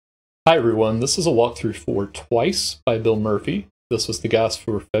Hi everyone, this is a walkthrough for Twice by Bill Murphy. This was the gas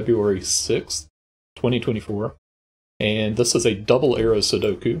for February 6th, 2024. And this is a double arrow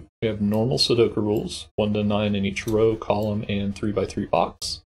Sudoku. We have normal Sudoku rules, 1 to 9 in each row, column, and 3 by 3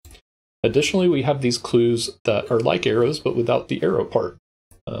 box. Additionally, we have these clues that are like arrows, but without the arrow part.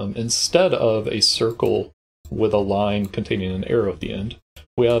 Instead of a circle with a line containing an arrow at the end,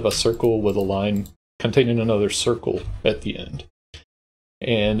 we have a circle with a line containing another circle at the end.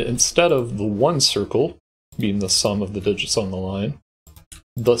 And instead of the one circle being the sum of the digits on the line,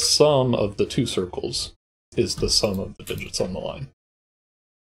 the sum of the two circles is the sum of the digits on the line.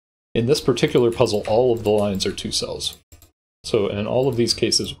 In this particular puzzle, all of the lines are 2 cells. So in all of these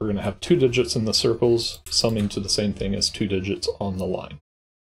cases, we're going to have 2 digits in the circles, summing to the same thing as 2 digits on the line.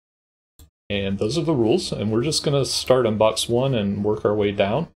 And those are the rules, and we're just going to start on box 1 and work our way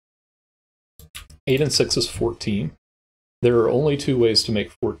down. 8 and 6 is 14. There are only 2 ways to make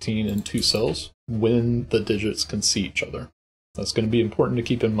 14 in 2 cells when the digits can see each other. That's going to be important to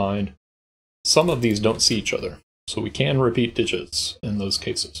keep in mind. Some of these don't see each other, so we can repeat digits in those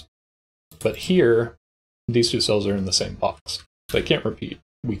cases. But here, these 2 cells are in the same box. They can't repeat.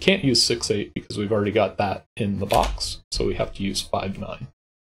 We can't use 6, 8 because we've already got that in the box, so we have to use 5, 9.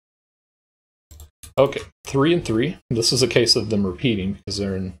 Okay, 3 and 3. This is a case of them repeating because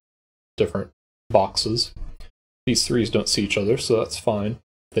they're in different boxes. These 3's don't see each other, so that's fine.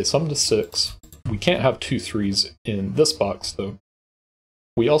 They sum to 6. We can't have 2 3's in this box, though.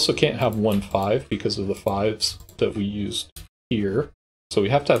 We also can't have 1 5 because of the 5's that we used here. So we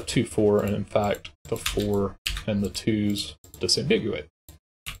have to have 2 4, and in fact, the 4 and the 2's disambiguate.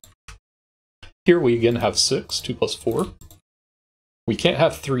 Here we again have 6, 2 plus 4. We can't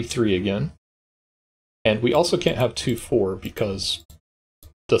have 3 3 again. And we also can't have 2 4 because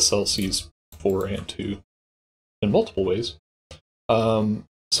the cell sees 4 and 2 in multiple ways.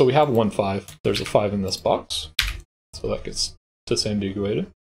 So we have 1 5. There's a 5 in this box, so that gets disambiguated.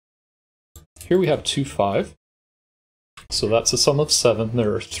 Here we have 2 5. So that's a sum of 7.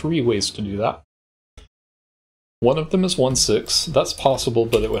 There are 3 ways to do that. One of them is 1 6. That's possible,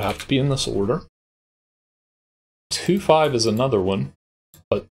 but it would have to be in this order. 2 5 is another one,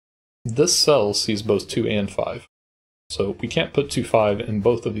 but this cell sees both 2 and 5. So we can't put 2 5 in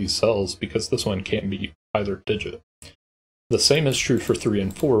both of these cells because this one can't be either digit. The same is true for 3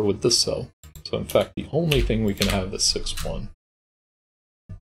 and 4 with this cell. So in fact, the only thing we can have is 6 1.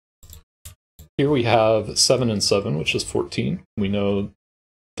 Here we have 7 and 7, which is 14. We know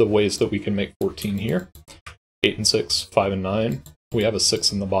the ways that we can make 14 here. 8 and 6, 5 and 9. We have a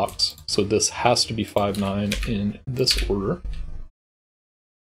 6 in the box, so this has to be 5, 9 in this order.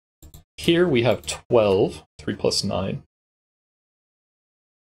 Here we have 12, 3 plus 9.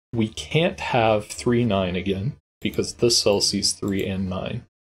 We can't have 3, 9 again, because this cell sees 3 and 9.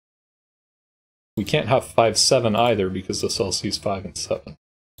 We can't have 5, 7 either, because the cell sees 5 and 7.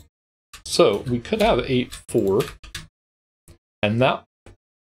 So we could have 8, 4, and that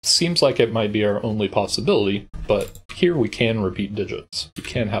seems like it might be our only possibility, but here we can repeat digits. We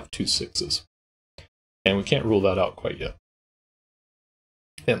can have 2 6's, and we can't rule that out quite yet.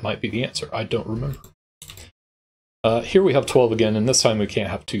 It might be the answer. I don't remember. Here we have 12 again, and this time we can't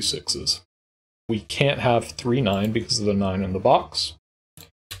have 2 6's. We can't have 3 9 because of the 9 in the box.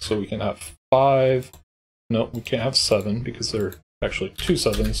 So we can have 5. No, we can't have 7 because there are actually 2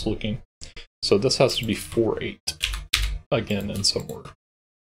 7's looking. So this has to be 4 8 again in some order.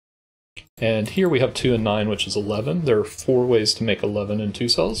 And here we have 2 and 9, which is 11. There are 4 ways to make 11 in 2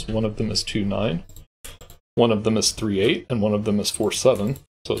 cells. One of them is 2 9. One of them is 3 8, and one of them is 4 7.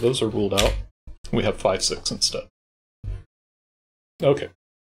 So those are ruled out. We have 5 6 instead. Okay,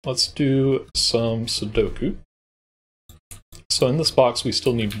 let's do some Sudoku. So in this box, we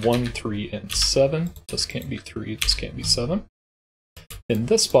still need 1, 3, and 7. This can't be 3, this can't be 7. In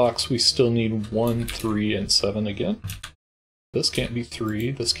this box, we still need 1, 3, and 7 again. This can't be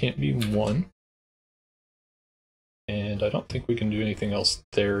 3, this can't be 1. And I don't think we can do anything else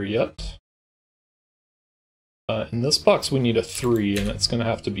there yet. In this box, we need a 3, and it's going to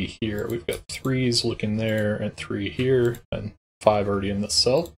have to be here. We've got 3's looking there, and 3 here, and 5 already in this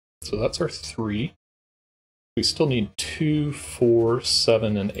cell. So that's our 3. We still need 2, 4,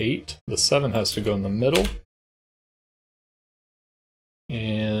 7, and 8. The 7 has to go in the middle.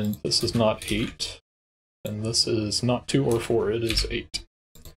 And this is not 8. And this is not 2 or 4, it is 8.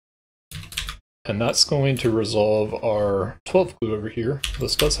 And that's going to resolve our 12 clue over here.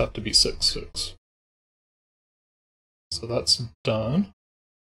 This does have to be 6, 6. So that's done.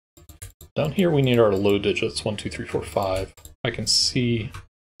 Down here we need our low digits, 1, 2, 3, 4, 5. I can see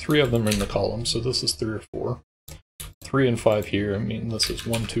 3 of them are in the column, so this is 3 or 4. 3 and 5 here. I mean, this is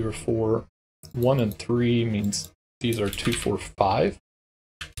 1, 2, or 4. 1 and 3 means these are 2, 4, 5.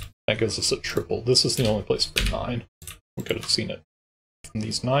 That gives us a triple. This is the only place for 9. We could have seen it from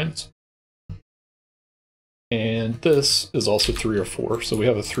these 9s. And this is also 3 or 4. So we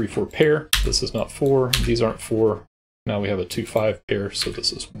have a 3, 4 pair. This is not 4. These aren't 4. Now we have a 2, 5 pair. So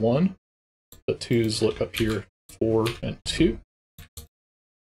this is 1. The 2s look up here, 4 and 2.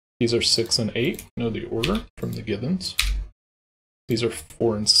 These are 6 and 8. We know the order from the givens. These are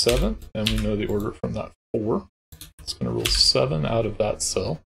 4 and 7. And we know the order from that 4. It's going to rule 7 out of that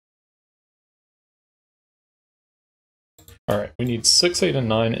cell. All right, we need 6, 8, and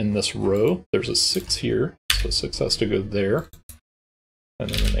 9 in this row. There's a 6 here, so 6 has to go there.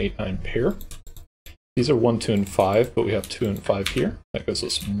 And then an 8, 9 pair. These are 1, 2, and 5, but we have 2 and 5 here. That gives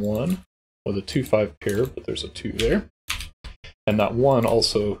us 1 with a 2, 5 pair, but there's a 2 there. And that 1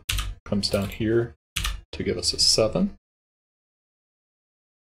 also comes down here to give us a 7.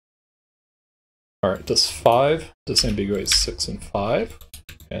 All right, this 5 disambiguates 6 and 5,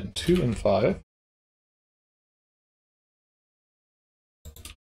 and 2 and 5.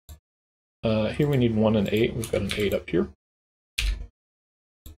 Here we need 1 and 8. We've got an 8 up here.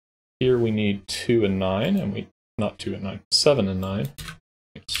 Here we need 2 and 9, and not 2 and 9, 7 and 9.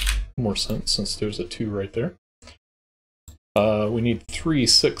 Makes more sense since there's a 2 right there. We need 3,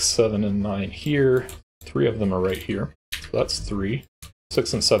 6, 7, and 9 here. 3 of them are right here, so that's 3.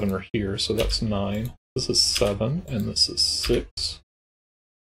 6 and 7 are here, so that's 9. This is 7, and this is 6.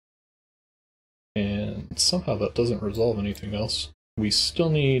 And somehow that doesn't resolve anything else. We still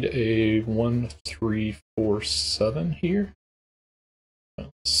need a 1, 3, 4, 7 here.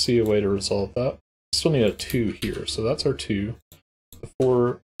 Let's see a way to resolve that. Still need a 2 here, so that's our 2. The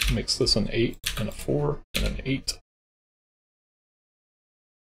 4 makes this an 8, and a 4, and an 8.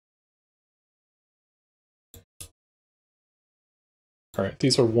 Alright,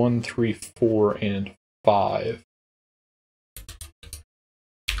 these are 1, 3, 4, and 5.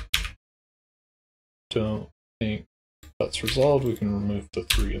 Don't think that's resolved. We can remove the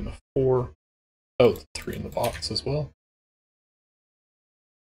 3 and the 4. Oh, the 3 in the box as well.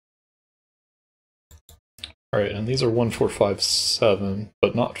 Alright, and these are 1, 4, 5, 7,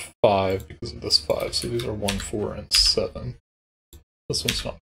 but not 5 because of this 5. So these are 1, 4, and 7. This one's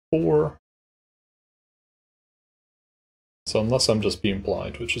not 4. So unless I'm just being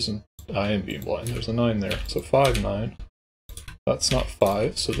blind, which isn't, I am being blind, there's a 9 there. So 5, 9. That's not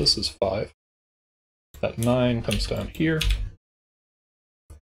 5, so this is 5. That 9 comes down here.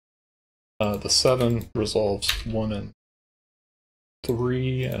 The 7 resolves 1 and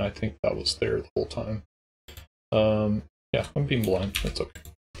 3, and I think that was there the whole time. Yeah, I'm being blind, that's okay.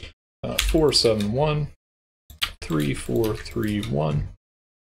 4, 7, 1. 3, 4, 3, 1.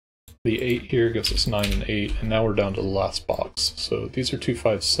 The 8 here gives us 9 and 8, and now we're down to the last box. So these are 2,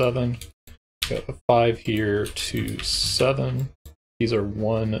 5, 7. We have a 5 here, 2, 7. These are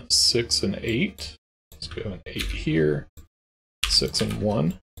 1, 6, and 8. So we have an 8 here, 6 and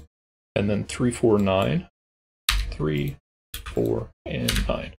 1. And then 3, 4, 9. 3, 4, and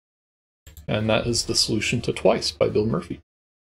 9. And that is the solution to Twice by Bill Murphy.